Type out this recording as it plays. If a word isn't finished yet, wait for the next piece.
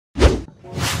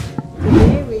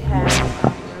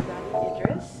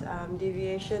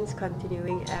Dviation's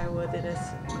continuing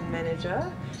airworthiness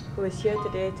manager, who is here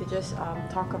today to just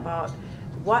talk about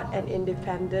what an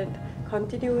independent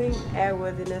continuing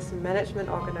airworthiness management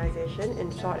organization,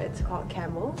 in short it's called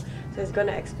CAMO. So he's going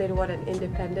to explain what an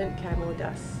independent CAMO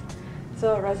does.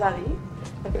 So Razali,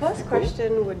 the first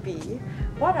question would be,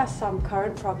 what are some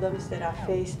current problems that are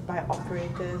faced by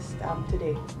operators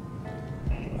today?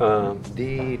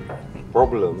 The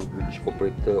problem which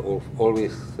operator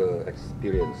always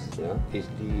experience, is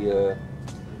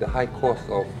the high cost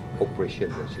of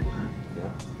operation actually.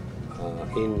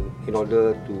 In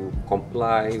order to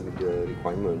comply with the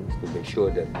requirements to make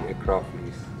sure that the aircraft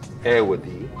is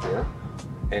airworthy,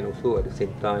 and also at the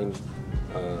same time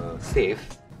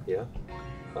safe,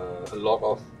 a lot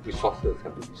of resources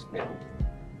have to be spent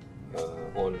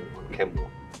on CAMO,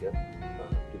 to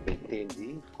maintain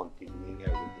the continuing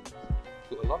airworthiness.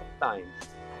 So a lot of times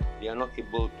they are not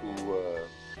able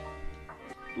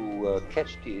to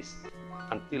catch this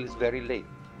until it's very late.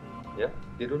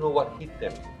 They don't know what hit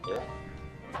them.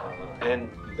 And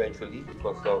eventually,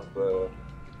 because of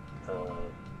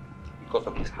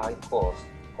this high cost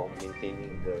of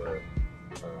maintaining the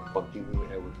continuing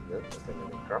airworthiness of an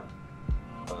aircraft,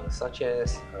 such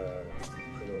as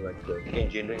like the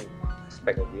engineering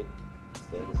aspect of it.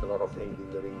 There's a lot of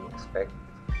engineering aspect,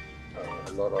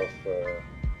 a lot of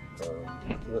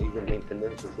even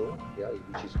maintenance also,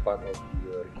 which is part of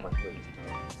the requirement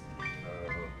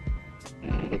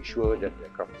to make sure that the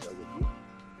aircraft is airworthy.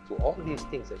 So all these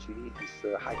things actually is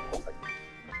high cost.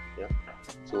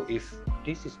 So if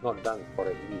this is not done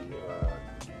correctly,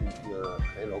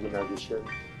 an organization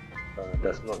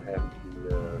does not have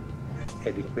the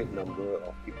adequate number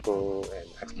of people and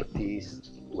expertise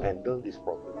to handle this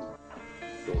problem.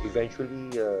 So eventually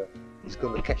it's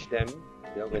going to catch them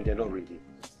when they're not ready,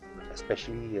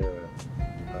 especially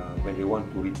when they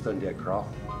want to return their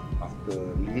aircraft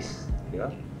after lease.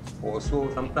 Also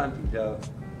sometimes if they're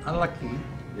unlucky,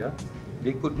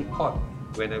 they could be caught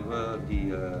whenever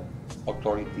the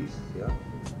authorities,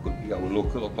 could be our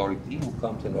local authority who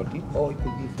comes and audit, or it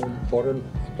could be from foreign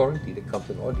authority that comes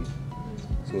and audit.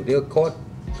 So they are caught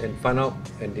and find out,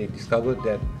 and they discover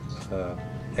that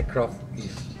aircraft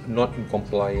is not in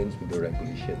compliance with the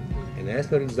regulation. And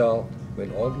as a result,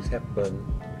 when all this happens,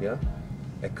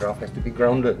 aircraft has to be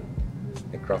grounded.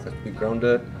 Aircraft has to be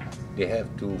grounded. They have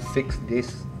to fix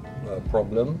this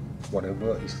problem,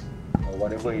 whatever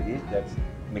it is that's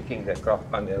making the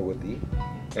aircraft unairworthy.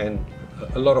 And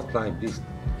a lot of times this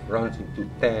runs into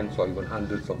tens or even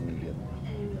hundreds of millions.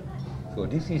 So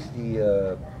this is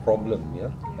the problem,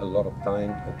 a lot of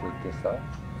times operators are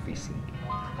facing.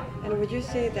 And would you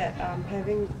say that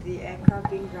having the aircraft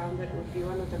being grounded would be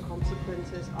one of the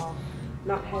consequences of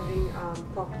not having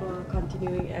proper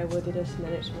continuing airworthiness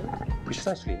management?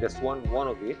 Precisely, that's one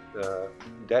of it.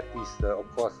 That is, of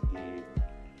course,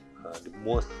 the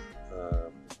most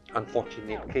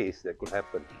unfortunate case that could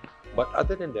happen. But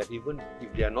other than that, even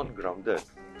if they are not grounded,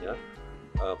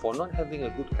 for not having a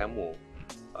good CAMO,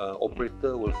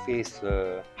 operator will face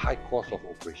high cost of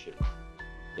operation.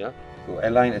 So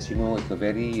airline, as you know, is a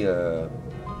very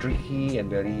tricky and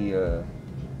very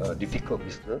difficult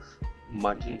business.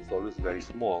 Margin is always very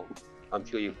small. I'm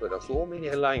sure you've heard of so many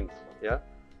airlines.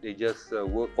 They just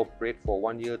operate for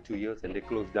 1 year, 2 years, and they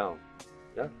close down.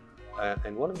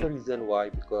 And one of the reasons why,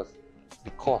 because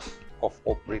the cost of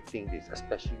operating this,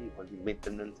 especially on the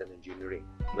maintenance and engineering,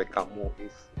 where CAMO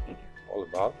is all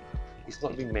about, is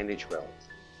not being managed well.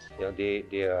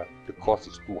 The cost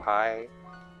is too high,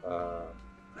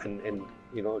 and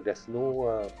there's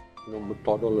no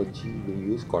methodology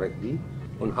being used correctly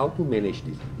on how to manage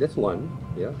this. That's one,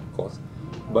 cost.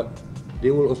 But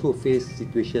they will also face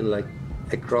situation like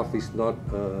aircraft is not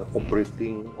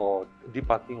operating or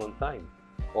departing on time,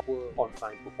 or poor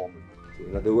on-time performance. So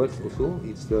in other words, also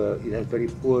it has very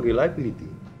poor reliability.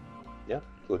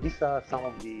 So these are some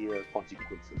of the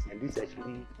consequences, and this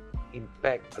actually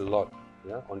impact a lot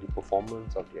on the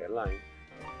performance of the airline.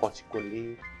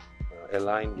 Consequently,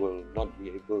 airline will not be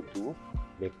able to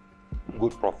make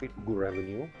good profit, good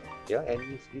revenue, and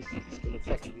this is going to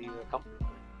affect the company.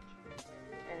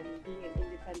 And being an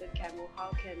independent CAMO,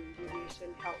 how can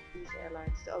Dviation help these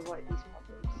airlines to avoid these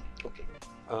problems? Okay.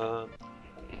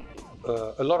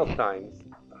 A lot of times,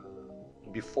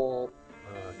 before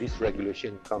this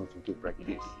regulation comes into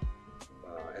practice,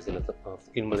 as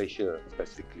in Malaysia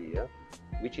specifically,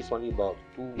 which is only about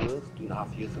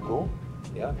 2.5 years ago,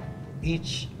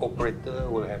 each operator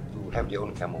will have to have their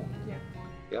own CAMO.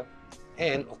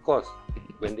 And of course,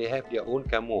 when they have their own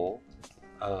CAMO,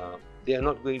 they are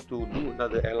not going to do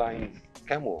another airline's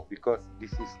CAMO, because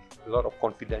this is a lot of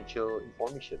confidential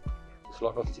information. there's a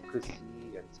lot of secrecy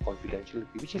and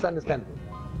confidentiality, which is understandable.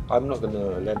 I'm not going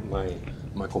to let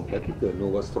my competitor know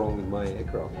what's wrong with my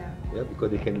aircraft,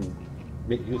 because they can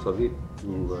make use of it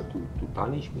to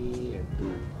punish me and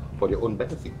for their own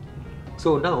benefit.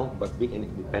 So now, but being an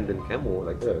independent CAMO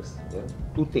like us,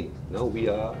 two things. Now we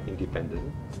are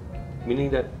independent, meaning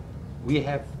that we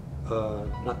have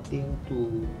nothing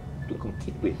to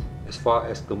compete with as far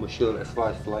as commercial, as far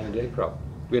as flying the aircraft.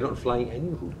 We're not flying any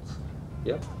routes.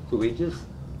 So we're just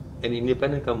an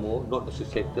independent CAMO, not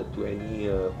associated to any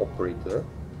operator.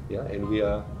 And we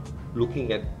are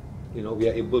looking at, we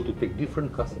are able to take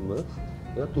different customers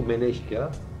to manage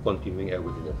their continuing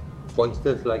airworthiness. For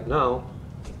instance, like now,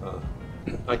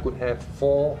 I could have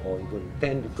 4 or even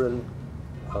 10 different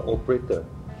operators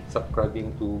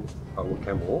subscribing to our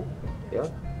CAMO,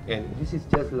 and this is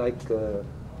just like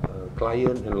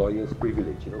client and lawyer's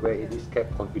privilege, where it is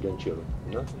kept confidential.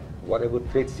 Whatever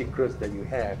trade secrets that you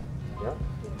have,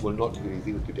 will not be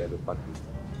revealed to the other party.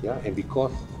 And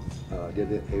because the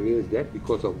other area is that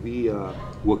because of we are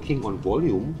working on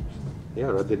volume,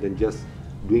 rather than just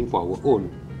doing for our own,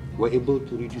 we're able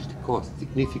to reduce the cost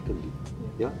significantly.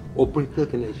 Operator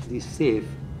can actually save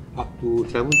up to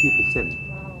 70%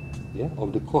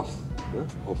 of the cost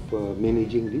of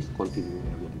managing this continuing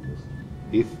airworthiness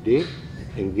if they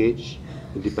engage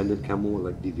independent CAMO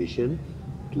like Dviation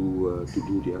to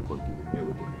do their continuing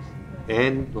airworthiness.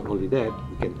 And not only that,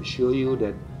 we can assure you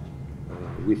that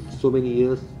with so many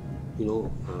years,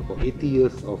 about 80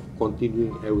 years of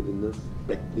continuing airworthiness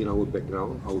in our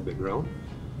background,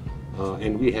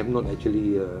 and we have not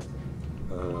actually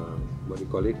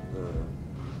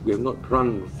we have not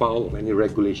run foul of any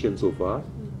regulation so far.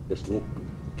 There's no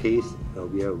case.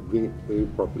 We are doing it very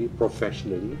properly,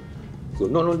 professionally. So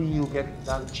not only you get it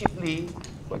done cheaply,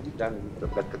 but you done with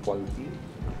a better quality,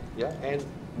 and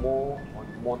more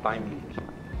timely,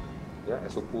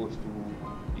 as opposed to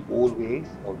the old ways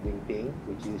of doing things,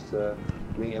 which is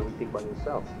doing everything by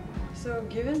yourself. So,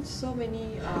 given so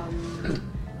many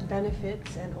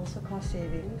benefits and also cost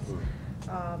savings,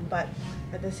 but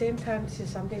at the same time, this is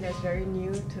something that's very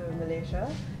new to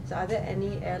Malaysia. So, are there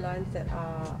any airlines that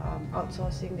are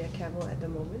outsourcing their CAMO at the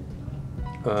moment?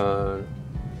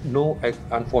 No,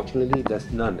 unfortunately, there's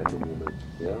none at the moment.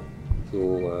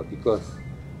 So because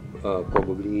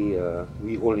probably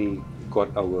we only got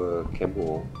our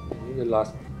CAMO in the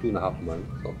last 2.5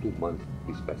 months or 2 months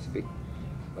to be specific.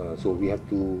 So we have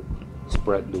to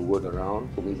spread the word around.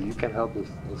 So maybe you can help us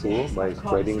also by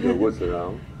spreading the words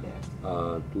around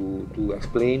to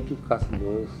explain to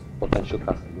customers, potential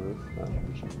customers,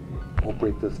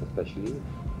 operators especially,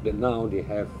 that now they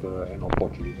have an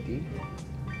opportunity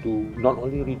to not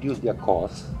only reduce their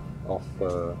costs of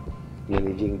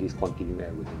managing this continuing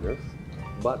airworthiness,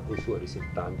 but also at the same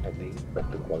time having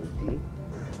better quality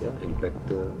and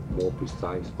better, more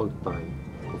precise on-time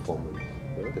performance.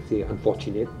 Let's say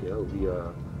unfortunate, we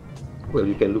are, well,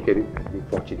 you can look at it as being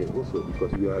fortunate also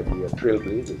because we are the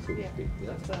trailblazers, so to speak.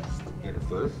 The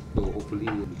first. So hopefully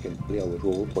we can play our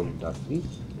role for industry.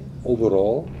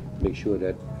 Overall, make sure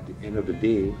that at the end of the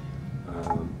day,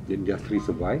 the industry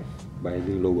survives by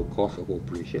having lower cost of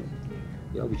operation,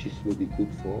 which will be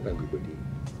good for everybody.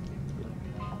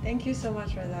 Thank you so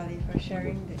much, Razali, for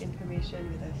sharing the information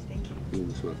with us. Thank you. You're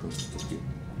most welcome.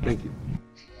 Thank you.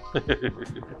 Thank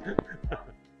you.